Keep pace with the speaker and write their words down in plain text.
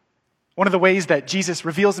One of the ways that Jesus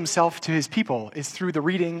reveals himself to his people is through the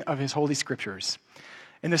reading of his Holy Scriptures.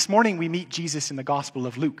 And this morning we meet Jesus in the Gospel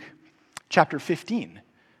of Luke, chapter 15,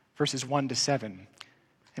 verses 1 to 7.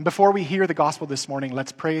 And before we hear the Gospel this morning,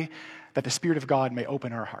 let's pray that the Spirit of God may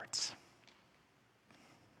open our hearts.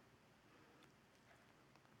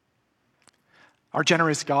 Our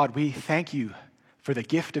generous God, we thank you for the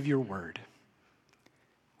gift of your word.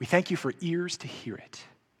 We thank you for ears to hear it.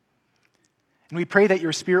 And we pray that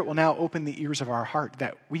your Spirit will now open the ears of our heart,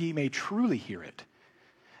 that we may truly hear it,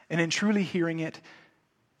 and in truly hearing it,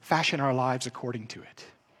 fashion our lives according to it.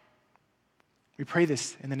 We pray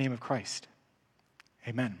this in the name of Christ.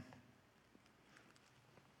 Amen.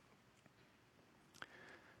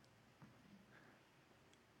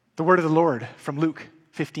 The word of the Lord from Luke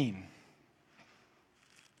 15.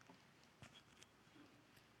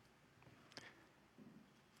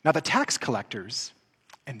 Now the tax collectors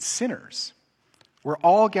and sinners were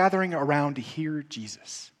all gathering around to hear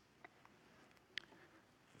Jesus.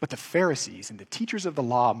 But the Pharisees and the teachers of the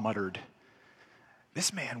law muttered,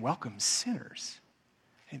 "This man welcomes sinners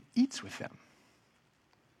and eats with them."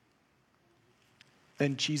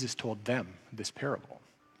 Then Jesus told them this parable.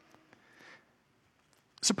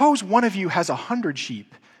 Suppose one of you has 100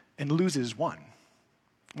 sheep and loses one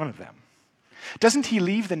of them. Doesn't he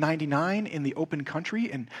leave the 99 in the open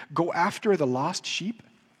country and go after the lost sheep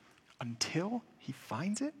until he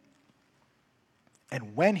finds it?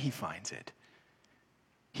 And when he finds it,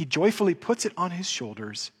 he joyfully puts it on his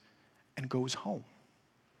shoulders and goes home.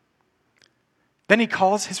 Then he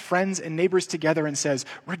calls his friends and neighbors together and says,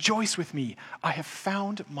 "Rejoice with me, I have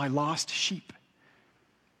found my lost sheep."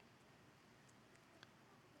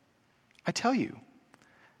 I tell you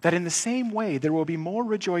that in the same way there will be more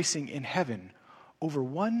rejoicing in heaven over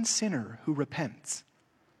one sinner who repents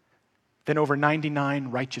than over 99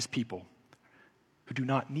 righteous people who do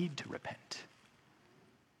not need to repent.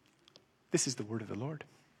 This is the word of the Lord.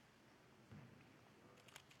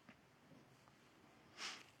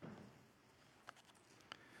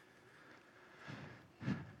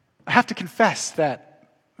 I have to confess that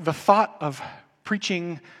the thought of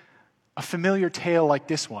preaching a familiar tale like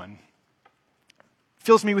this one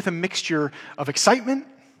fills me with a mixture of excitement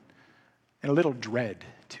and a little dread,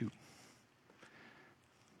 too.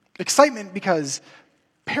 Excitement because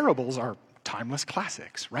parables are timeless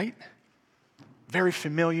classics, right? Very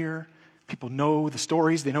familiar. People know the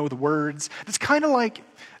stories, they know the words. It's kind of like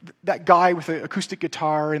that guy with an acoustic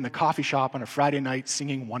guitar in the coffee shop on a Friday night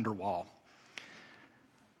singing Wonderwall.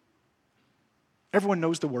 Everyone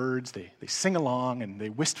knows the words, they sing along, and they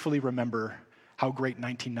wistfully remember how great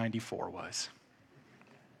 1994 was.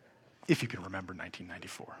 If you can remember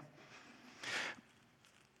 1994.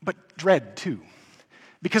 But dread, too.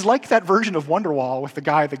 Because like that version of Wonderwall with the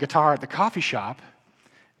guy with the guitar at the coffee shop,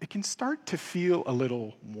 it can start to feel a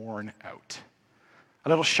little worn out. A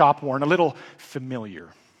little shop-worn, a little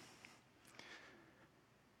familiar.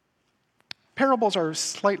 Parables are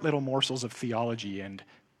slight little morsels of theology, and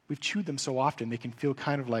we've chewed them so often they can feel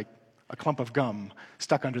kind of like a clump of gum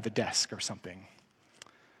stuck under the desk or something.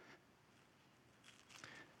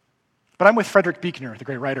 But I'm with Frederick Buechner, the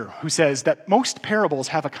great writer, who says that most parables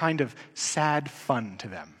have a kind of sad fun to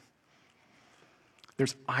them.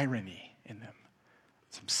 There's irony in them,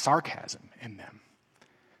 some sarcasm in them.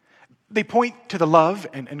 They point to the love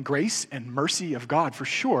and grace and mercy of God for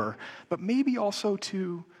sure, but maybe also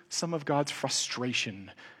to some of God's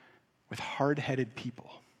frustration with hard-headed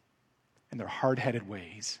people and their hard-headed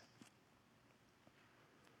ways.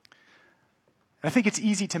 I think it's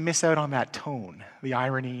easy to miss out on that tone, the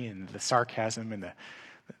irony and the sarcasm and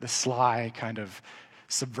the sly kind of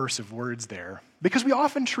subversive words there, because we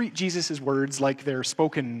often treat Jesus' words like they're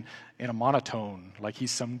spoken in a monotone, like he's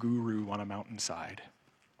some guru on a mountainside.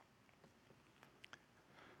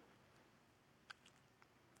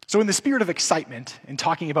 So in the spirit of excitement in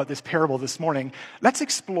talking about this parable this morning, let's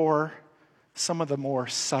explore some of the more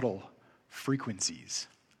subtle frequencies.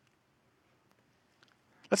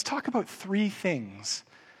 Let's talk about 3 things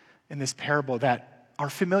in this parable that our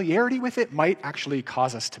familiarity with it might actually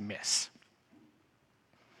cause us to miss.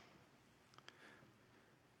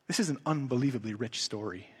 This is an unbelievably rich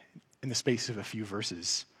story in the space of a few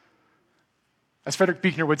verses. As Frederick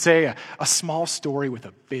Buechner would say, a small story with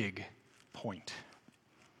a big point.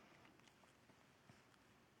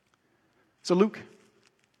 So Luke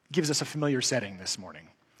gives us a familiar setting this morning.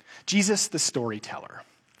 Jesus, the storyteller,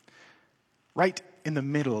 right in the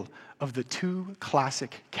middle of the 2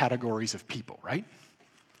 classic categories of people, right?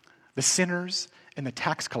 The sinners and the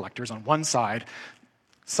tax collectors on one side,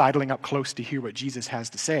 sidling up close to hear what Jesus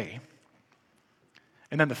has to say.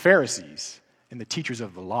 And then the Pharisees and the teachers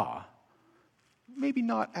of the law maybe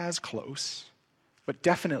not as close, but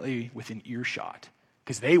definitely within earshot,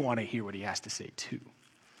 because they want to hear what he has to say too.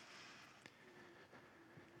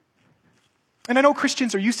 And I know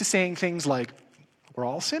Christians are used to saying things like, we're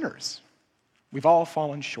all sinners. We've all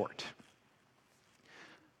fallen short.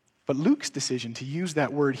 But Luke's decision to use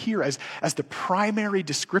that word here as the primary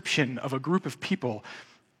description of a group of people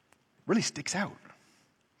really sticks out.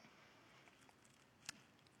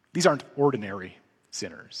 These aren't ordinary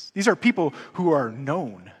sinners. These are people who are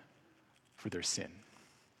known for their sin.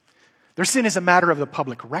 Their sin is a matter of the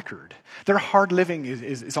public record. Their hard living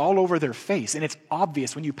is all over their face, and it's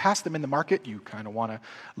obvious. When you pass them in the market, you kind of want to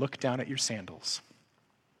look down at your sandals.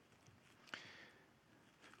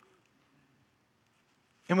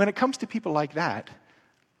 And when it comes to people like that,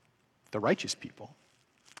 the righteous people,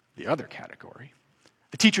 the other category,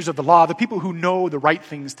 the teachers of the law, the people who know the right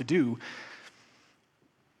things to do,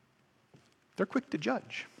 they're quick to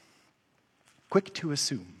judge, quick to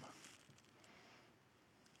assume.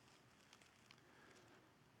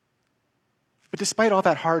 But despite all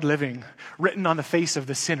that hard living written on the face of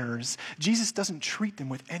the sinners, Jesus doesn't treat them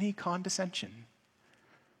with any condescension.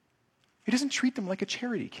 He doesn't treat them like a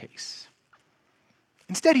charity case.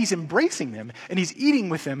 Instead, he's embracing them, and he's eating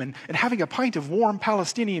with them and having a pint of warm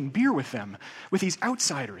Palestinian beer with them, with these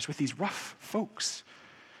outsiders, with these rough folks.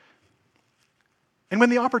 And when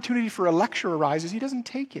the opportunity for a lecture arises, he doesn't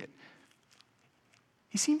take it.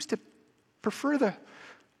 He seems to prefer the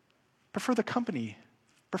company,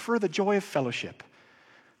 prefer the joy of fellowship,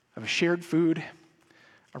 of a shared food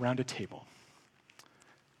around a table.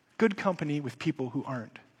 Good company with people who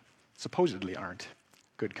supposedly aren't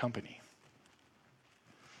good company.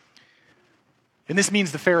 And this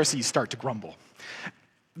means the Pharisees start to grumble.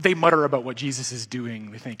 They mutter about what Jesus is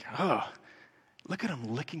doing. They think, look at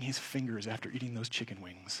him licking his fingers after eating those chicken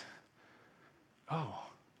wings. Oh,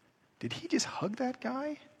 did he just hug that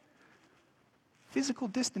guy? Physical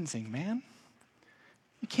distancing, man.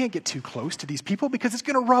 You can't get too close to these people because it's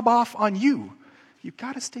going to rub off on you. You've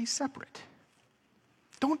got to stay separate.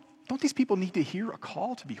 Don't these people need to hear a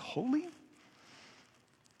call to be holy?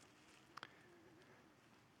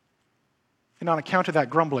 And on account of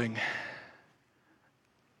that grumbling,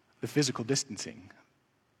 the physical distancing,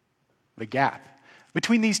 the gap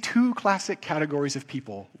between these two classic categories of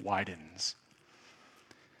people widens.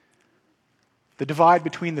 The divide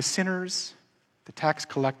between the sinners, the tax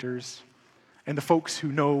collectors, and the folks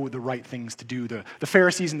who know the right things to do, the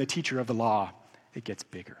Pharisees and the teacher of the law, it gets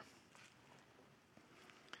bigger.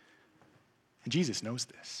 And Jesus knows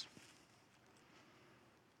this.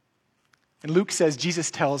 And Luke says Jesus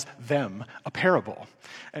tells them a parable.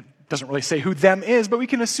 It doesn't really say who them is, but we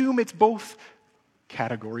can assume it's both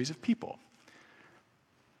categories of people.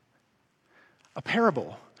 A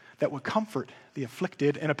parable that would comfort the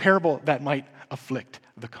afflicted and a parable that might afflict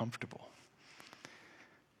the comfortable.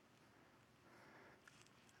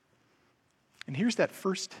 And here's that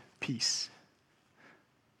first piece.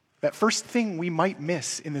 That first thing we might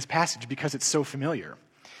miss in this passage because it's so familiar.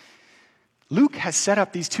 Luke has set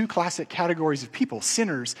up these two classic categories of people,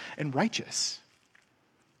 sinners and righteous.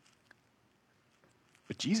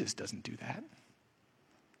 But Jesus doesn't do that.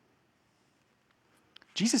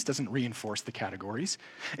 Jesus doesn't reinforce the categories.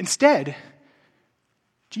 Instead,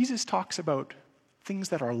 Jesus talks about things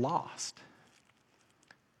that are lost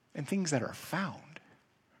and things that are found.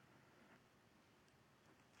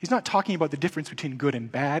 He's not talking about the difference between good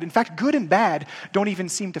and bad. In fact, good and bad don't even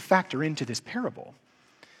seem to factor into this parable.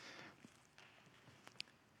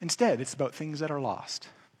 Instead, it's about things that are lost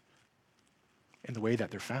and the way that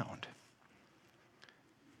they're found.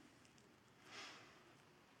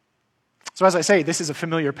 So as I say, this is a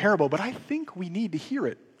familiar parable, but I think we need to hear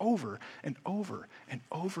it over and over and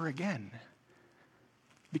over again.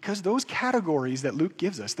 Because those categories that Luke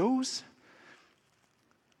gives us, those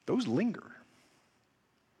linger.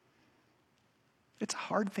 It's a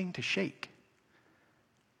hard thing to shake.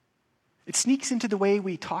 It sneaks into the way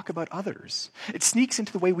we talk about others. It sneaks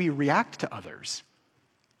into the way we react to others.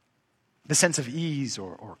 The sense of ease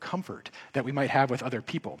or comfort that we might have with other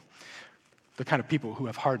people. The kind of people who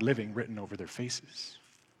have hard living written over their faces.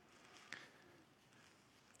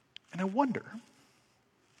 And I wonder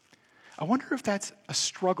if that's a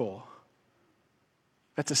struggle,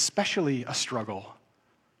 that's especially a struggle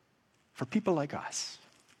for people like us,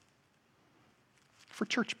 for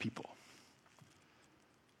church people.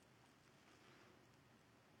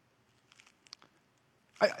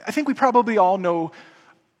 I think we probably all know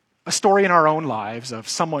a story in our own lives of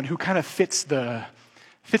someone who kind of fits the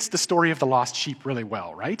Fits the story of the lost sheep really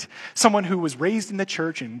well, right? Someone who was raised in the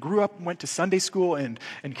church and grew up and went to Sunday school and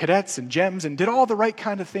cadets and gems and did all the right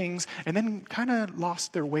kind of things and then kind of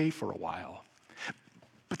lost their way for a while.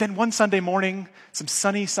 But then one Sunday morning, some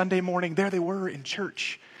sunny Sunday morning, there they were in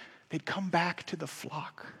church. They'd come back to the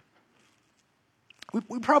flock.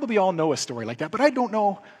 We probably all know a story like that, but I don't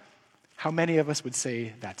know how many of us would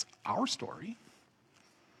say that's our story.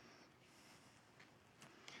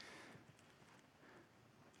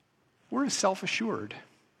 We're a self-assured,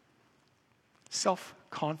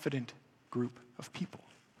 self-confident group of people.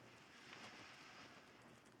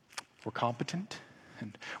 We're competent,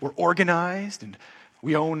 and we're organized, and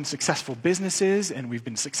we own successful businesses, and we've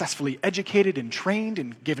been successfully educated and trained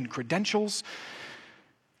and given credentials.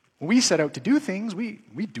 When we set out to do things, we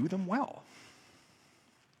do them well.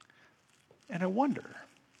 And I wonder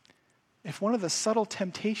if one of the subtle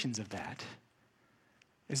temptations of that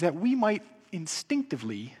is that we might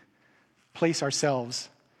instinctively place ourselves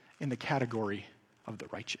in the category of the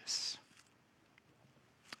righteous.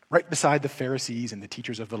 Right beside the Pharisees and the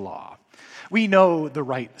teachers of the law. We know the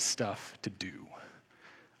right stuff to do.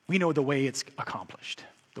 We know the way it's accomplished,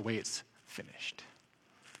 the way it's finished.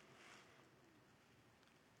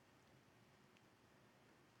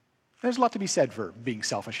 There's a lot to be said for being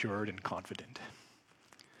self-assured and confident.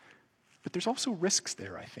 But there's also risks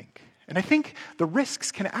there, I think. And I think the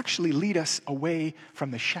risks can actually lead us away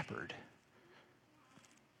from the shepherd.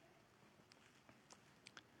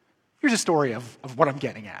 Here's a story of what I'm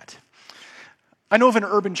getting at. I know of an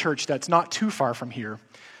urban church that's not too far from here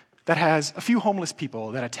that has a few homeless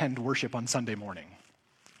people that attend worship on Sunday morning,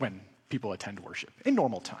 when people attend worship, in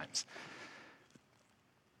normal times.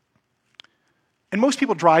 And most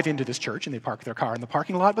people drive into this church and they park their car in the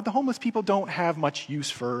parking lot, but the homeless people don't have much use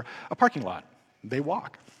for a parking lot. They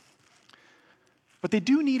walk. But they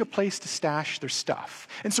do need a place to stash their stuff.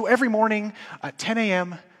 And so every morning at 10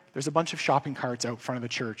 a.m., there's a bunch of shopping carts out front of the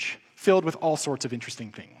church filled with all sorts of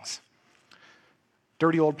interesting things.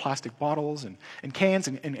 Dirty old plastic bottles and cans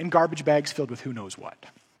and garbage bags filled with who knows what.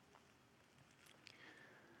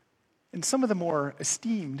 And some of the more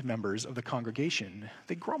esteemed members of the congregation,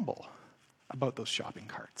 they grumble about those shopping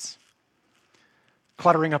carts,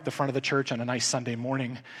 cluttering up the front of the church on a nice Sunday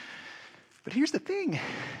morning. But here's the thing.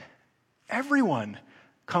 Everyone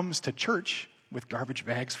comes to church with garbage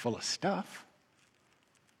bags full of stuff.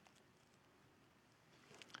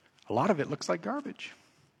 A lot of it looks like garbage.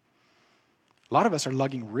 A lot of us are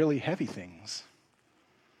lugging really heavy things,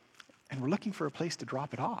 and we're looking for a place to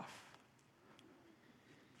drop it off.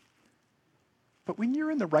 But when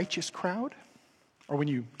you're in the righteous crowd, or when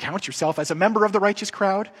you count yourself as a member of the righteous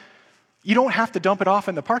crowd, you don't have to dump it off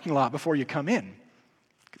in the parking lot before you come in.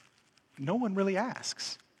 No one really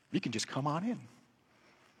asks. You can just come on in.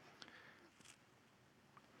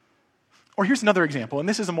 Or here's another example, and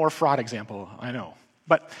this is a more fraught example, I know.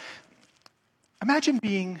 But imagine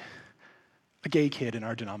being a gay kid in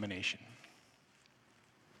our denomination,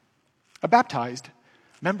 a baptized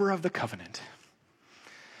member of the covenant,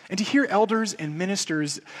 and to hear elders and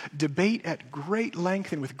ministers debate at great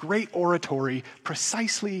length and with great oratory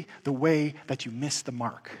precisely the way that you miss the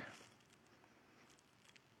mark.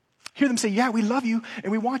 Hear them say, yeah, we love you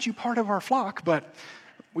and we want you part of our flock, but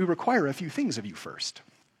we require a few things of you first.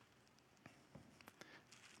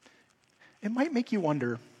 It might make you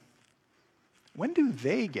wonder, when do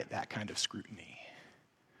they get that kind of scrutiny?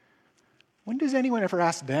 When does anyone ever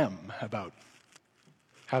ask them about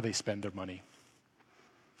how they spend their money?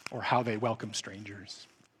 Or how they welcome strangers?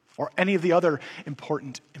 Or any of the other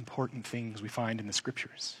important things we find in the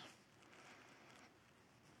scriptures?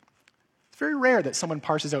 It's very rare that someone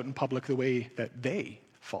parses out in public the way that they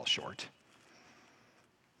fall short.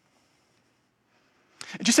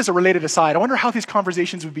 And just as a related aside, I wonder how these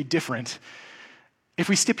conversations would be different if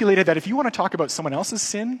we stipulated that if you want to talk about someone else's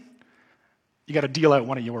sin, you got to deal out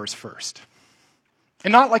one of yours first.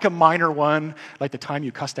 And not like a minor one, like the time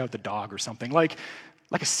you cussed out the dog or something, like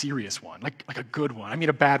a serious one, like a good one. I mean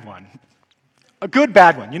a bad one. A good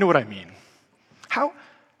bad one, you know what I mean. How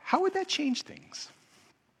would that change things?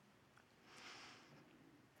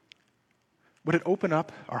 Would it open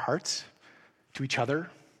up our hearts to each other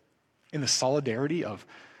in the solidarity of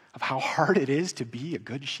how hard it is to be a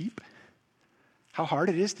good sheep? How hard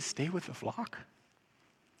it is to stay with the flock?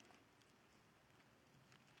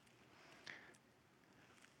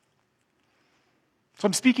 So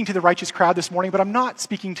I'm speaking to the righteous crowd this morning, but I'm not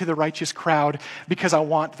speaking to the righteous crowd because I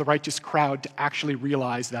want the righteous crowd to actually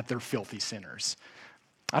realize that they're filthy sinners.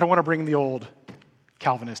 I don't want to bring the old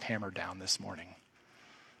Calvinist hammer down this morning,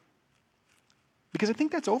 because I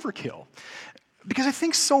think that's overkill. Because I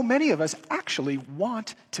think so many of us actually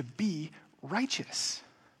want to be righteous.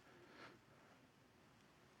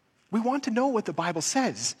 We want to know what the Bible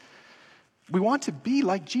says. We want to be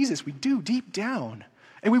like Jesus. We do deep down.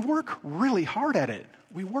 And we work really hard at it.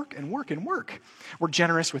 We work and work and work. We're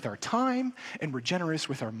generous with our time, and we're generous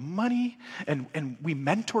with our money, and we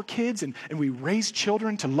mentor kids, and we raise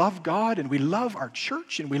children to love God, and we love our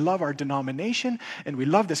church, and we love our denomination, and we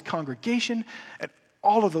love this congregation. And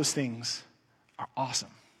all of those things are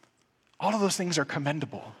awesome. All of those things are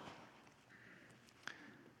commendable.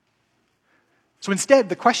 So instead,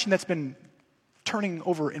 the question that's been turning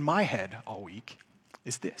over in my head all week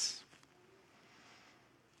is this.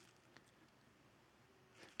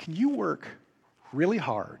 Can you work really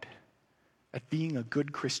hard at being a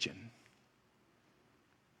good Christian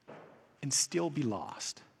and still be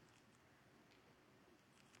lost?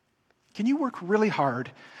 Can you work really hard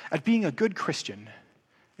at being a good Christian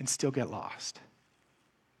and still get lost?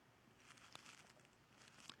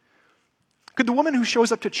 Could the woman who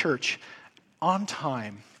shows up to church on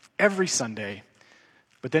time every Sunday,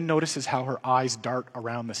 but then notices how her eyes dart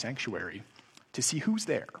around the sanctuary to see who's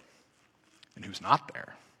there and who's not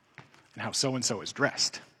there, and how so-and-so is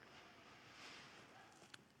dressed,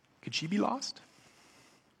 could she be lost?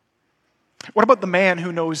 What about the man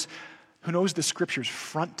who knows the scriptures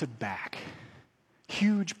front to back,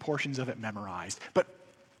 huge portions of it memorized, but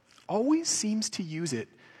always seems to use it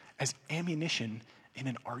as ammunition in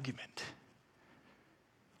an argument?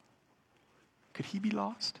 Could he be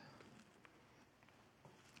lost?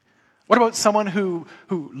 What about someone who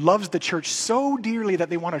loves the church so dearly that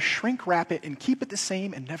they want to shrink wrap it and keep it the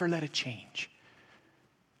same and never let it change?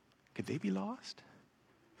 Could they be lost?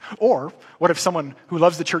 Or what if someone who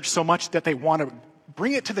loves the church so much that they want to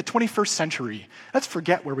bring it to the 21st century? Let's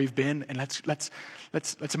forget where we've been and let's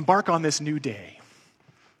embark on this new day.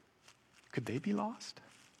 Could they be lost?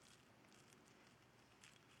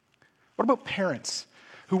 What about parents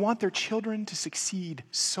who want their children to succeed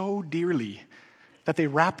so dearly that they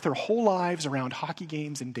wrap their whole lives around hockey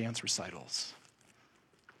games and dance recitals?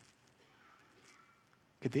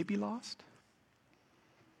 Could they be lost?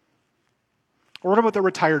 Or what about the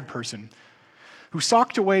retired person who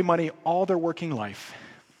socked away money all their working life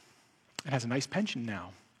and has a nice pension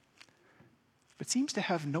now, but seems to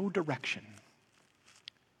have no direction,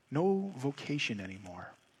 no vocation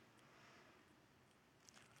anymore?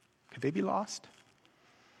 Could they be lost?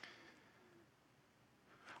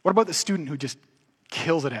 What about the student who just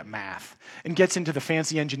kills it at math and gets into the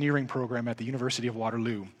fancy engineering program at the University of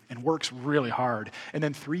Waterloo and works really hard, and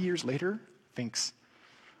then 3 years later thinks,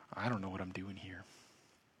 I don't know what I'm doing here?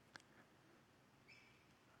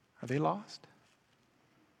 Are they lost?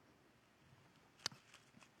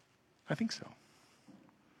 I think so.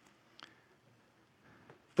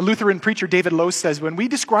 The Lutheran preacher David Lose says, when we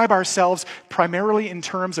describe ourselves primarily in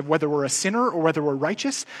terms of whether we're a sinner or whether we're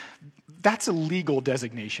righteous, that's a legal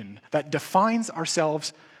designation that defines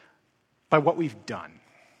ourselves by what we've done.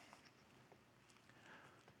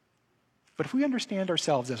 But if we understand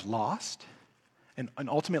ourselves as lost and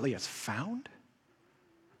ultimately as found,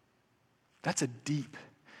 that's a deep,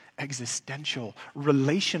 existential,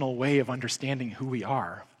 relational way of understanding who we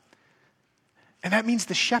are. And that means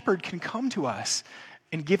the shepherd can come to us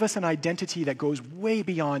and give us an identity that goes way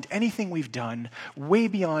beyond anything we've done, way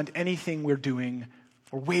beyond anything we're doing,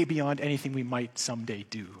 or way beyond anything we might someday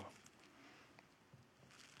do.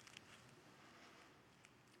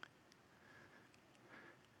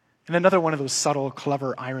 And another one of those subtle,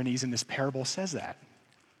 clever ironies in this parable says that.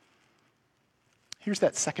 Here's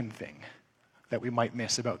that second thing that we might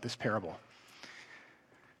miss about this parable.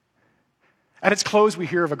 At its close, we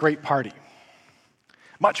hear of a great party.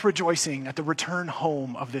 Much rejoicing at the return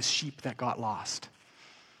home of this sheep that got lost.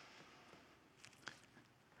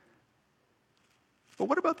 But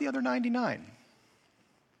what about the other 99?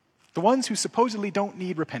 The ones who supposedly don't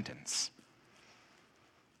need repentance.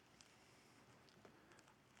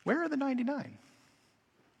 Where are the 99?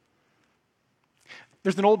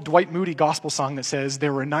 There's an old Dwight Moody gospel song that says,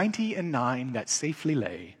 there were 99 that safely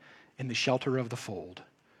lay in the shelter of the fold,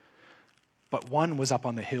 but one was up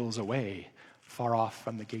on the hills away, far off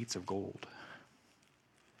from the gates of gold.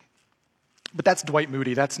 But that's Dwight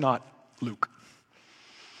Moody, that's not Luke.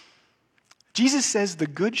 Jesus says the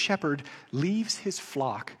good shepherd leaves his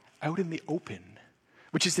flock out in the open,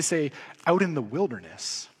 which is to say, out in the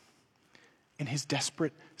wilderness, in his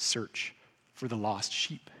desperate search for the lost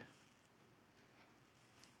sheep.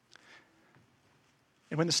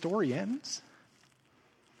 And when the story ends,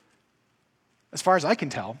 as far as I can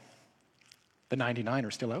tell, the 99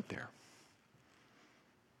 are still out there.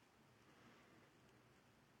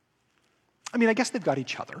 I mean, I guess they've got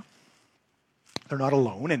each other. They're not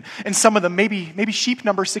alone. And some of them, maybe sheep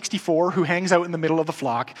number 64, who hangs out in the middle of the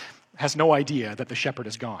flock, has no idea that the shepherd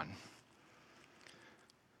is gone.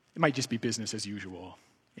 It might just be business as usual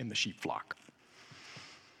in the sheep flock.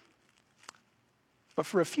 But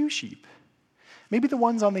for a few sheep, maybe the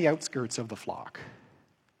ones on the outskirts of the flock,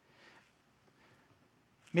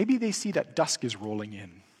 maybe they see that dusk is rolling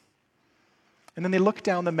in. And then they look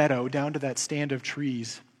down the meadow, down to that stand of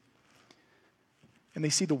trees, and they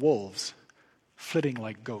see the wolves flitting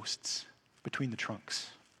like ghosts between the trunks.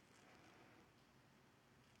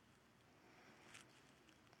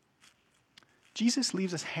 Jesus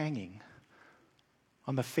leaves us hanging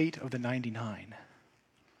on the fate of the 99.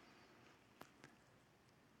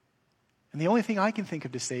 And the only thing I can think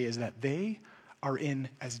of to say is that they are in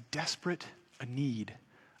as desperate a need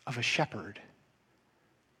of a shepherd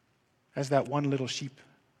as that one little sheep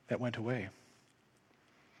that went away.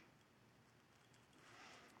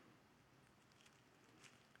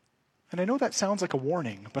 And I know that sounds like a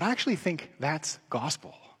warning, but I actually think that's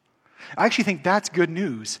gospel. I actually think that's good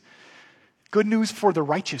news. Good news for the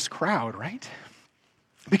righteous crowd, right?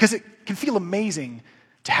 Because it can feel amazing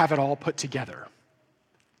to have it all put together.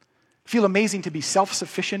 Feel amazing to be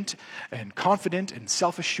self-sufficient and confident and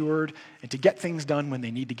self-assured and to get things done when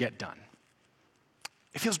they need to get done.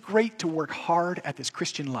 It feels great to work hard at this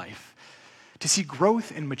Christian life, to see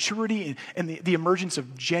growth and maturity and the emergence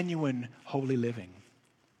of genuine holy living.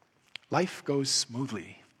 Life goes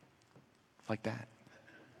smoothly like that.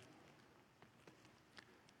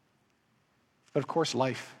 But of course,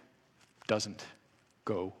 life doesn't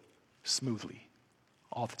go smoothly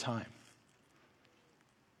all the time.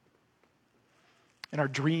 And our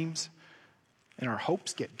dreams and our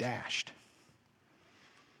hopes get dashed.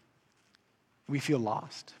 We feel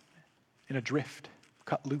lost and adrift,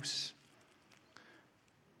 cut loose.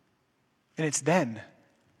 And it's then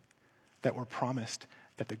that we're promised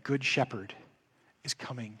that the Good Shepherd is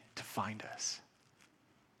coming to find us.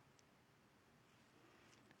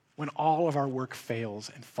 When all of our work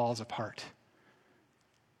fails and falls apart,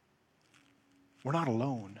 we're not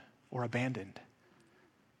alone or abandoned.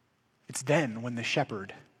 It's then when the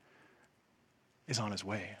shepherd is on his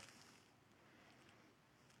way.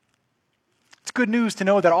 It's good news to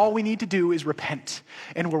know that all we need to do is repent,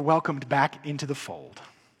 and we're welcomed back into the fold.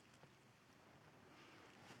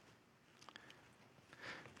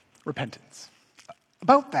 Repentance.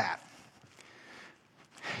 About that,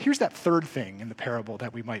 here's that third thing in the parable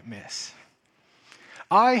that we might miss.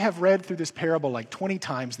 I have read through this parable like 20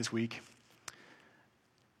 times this week,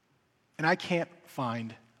 and I can't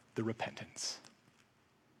find the repentance.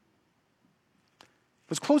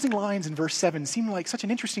 Those closing lines in verse 7 seem like such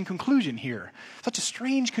an interesting conclusion here, such a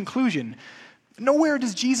strange conclusion. Nowhere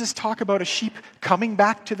does Jesus talk about a sheep coming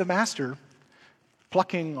back to the master,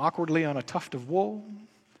 plucking awkwardly on a tuft of wool,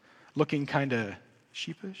 looking kind of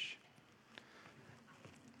sheepish,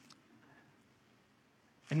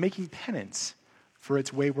 and making penance for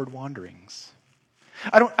its wayward wanderings.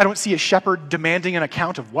 I don't see a shepherd demanding an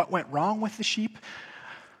account of what went wrong with the sheep.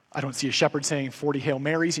 I don't see a shepherd saying 40 Hail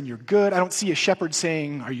Marys and you're good. I don't see a shepherd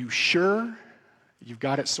saying, are you sure you've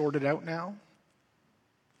got it sorted out now?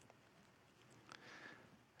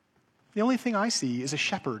 The only thing I see is a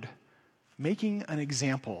shepherd making an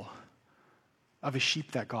example of a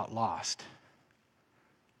sheep that got lost.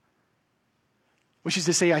 Which is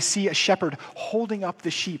to say, I see a shepherd holding up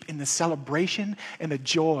the sheep in the celebration and the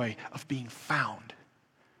joy of being found.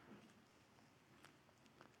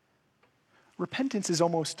 Repentance is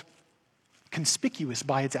almost conspicuous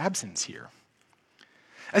by its absence here.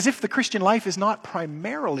 As if the Christian life is not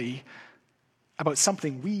primarily about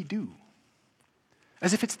something we do.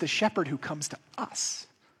 As if it's the shepherd who comes to us.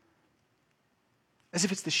 As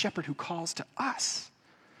if it's the shepherd who calls to us.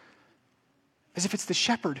 As if it's the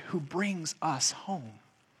shepherd who brings us home.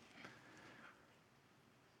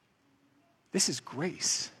 This is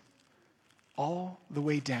grace all the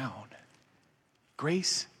way down.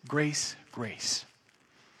 Grace, grace, grace.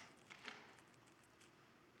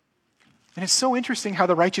 And it's so interesting how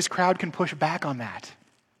the righteous crowd can push back on that.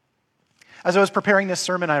 As I was preparing this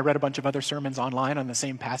sermon, I read a bunch of other sermons online on the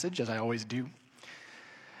same passage, as I always do.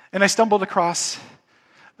 And I stumbled across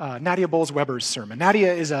Nadia Bowles-Weber's sermon.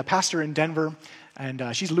 Nadia is a pastor in Denver,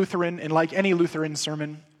 and she's Lutheran, and like any Lutheran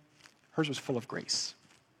sermon, hers was full of grace.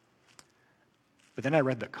 But then I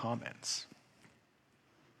read the comments.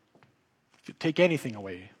 If you take anything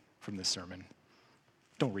away from this sermon,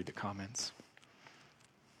 don't read the comments.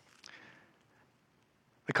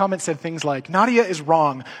 The comments said things like, Nadia is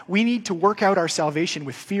wrong. We need to work out our salvation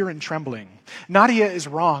with fear and trembling. Nadia is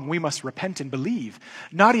wrong. We must repent and believe.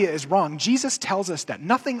 Nadia is wrong. Jesus tells us that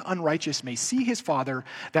nothing unrighteous may see his Father,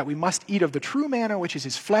 that we must eat of the true manna, which is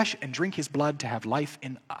his flesh, and drink his blood to have life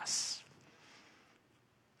in us.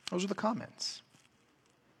 Those are the comments.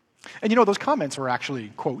 And those comments are actually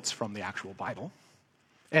quotes from the actual Bible.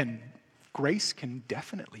 And grace can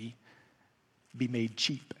definitely be made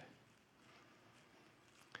cheap.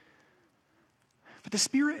 But the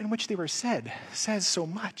spirit in which they were said says so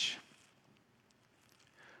much.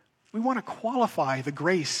 We want to qualify the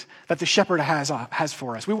grace that the shepherd has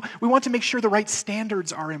for us. We want to make sure the right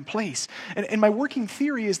standards are in place. And my working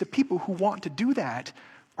theory is that people who want to do that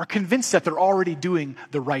are convinced that they're already doing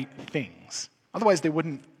the right things. Otherwise, they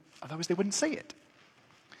wouldn't say it.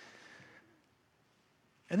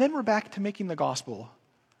 And then we're back to making the gospel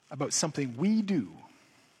about something we do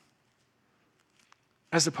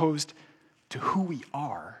as opposed to who we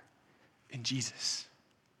are in Jesus.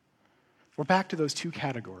 We're back to those two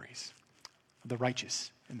categories, the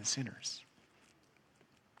righteous and the sinners.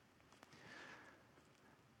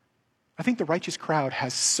 I think the righteous crowd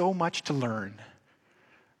has so much to learn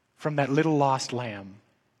from that little lost lamb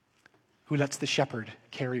who lets the shepherd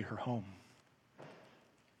carry her home.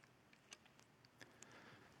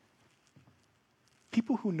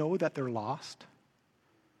 People who know that they're lost,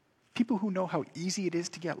 people who know how easy it is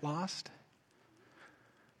to get lost,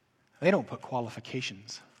 they don't put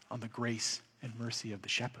qualifications on the grace and mercy of the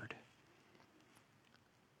shepherd.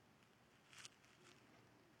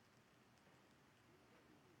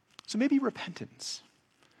 So maybe repentance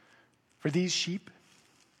for these sheep,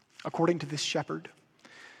 according to this shepherd,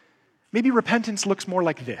 maybe repentance looks more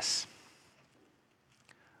like this.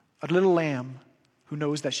 A little lamb who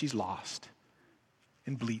knows that she's lost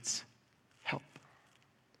and bleats, help.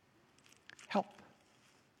 Help.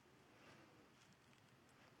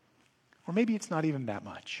 Or maybe it's not even that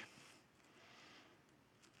much.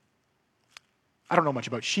 I don't know much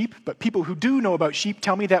about sheep, but people who do know about sheep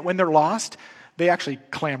tell me that when they're lost, they actually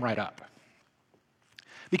clam right up.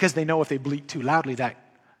 Because they know if they bleat too loudly, that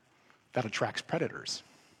attracts predators.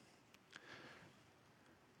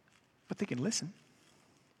 But they can listen.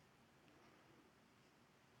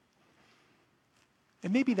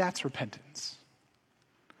 And maybe that's repentance.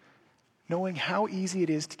 Knowing how easy it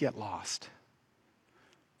is to get lost.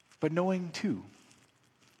 But knowing, too,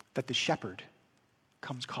 that the shepherd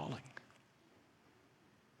comes calling.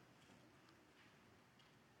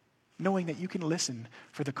 Knowing that you can listen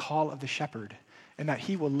for the call of the shepherd and that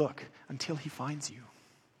he will look until he finds you.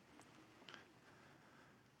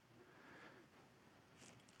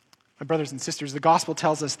 My brothers and sisters, the gospel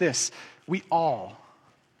tells us this: we all,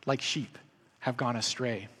 like sheep, have gone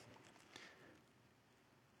astray.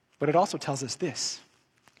 But it also tells us this: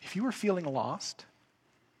 if you are feeling lost,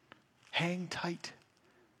 hang tight.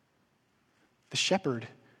 The shepherd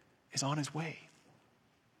is on his way.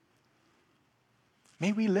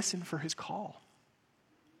 May we listen for his call.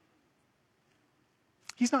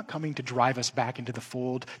 He's not coming to drive us back into the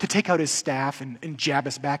fold, to take out his staff and jab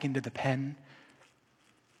us back into the pen.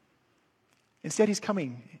 Instead, he's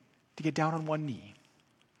coming to get down on one knee,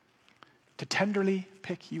 to tenderly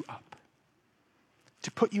pick you up,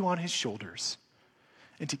 to put you on his shoulders,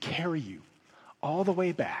 and to carry you all the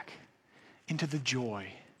way back into the joy,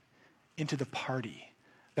 into the party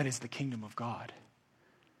that is the kingdom of God.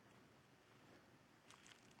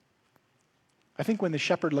 I think when the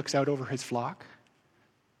shepherd looks out over his flock,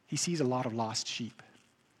 he sees a lot of lost sheep.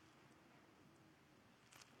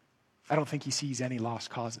 I don't think he sees any lost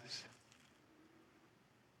causes.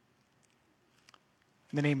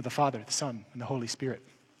 In the name of the Father, the Son, and the Holy Spirit,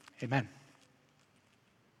 amen.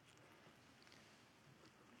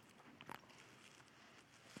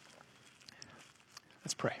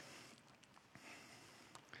 Let's pray.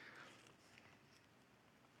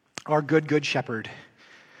 Our good shepherd,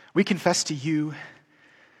 we confess to you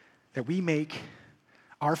that we make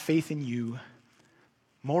our faith in you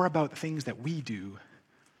more about the things that we do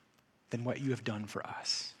than what you have done for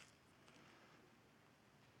us.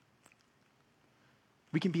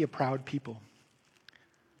 We can be a proud people.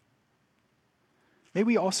 May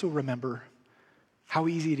we also remember how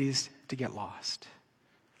easy it is to get lost.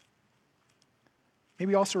 May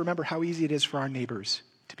we also remember how easy it is for our neighbors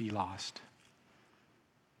to be lost.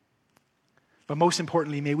 But most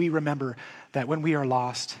importantly, may we remember that when we are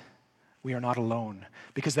lost, we are not alone,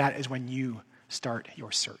 because that is when you start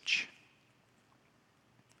your search.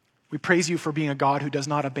 We praise you for being a God who does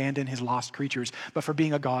not abandon his lost creatures, but for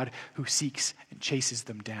being a God who seeks and chases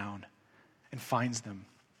them down and finds them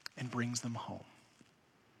and brings them home.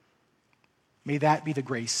 May that be the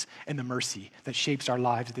grace and the mercy that shapes our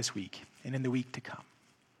lives this week and in the week to come.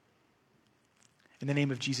 In the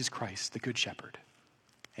name of Jesus Christ, the Good Shepherd,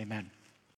 amen.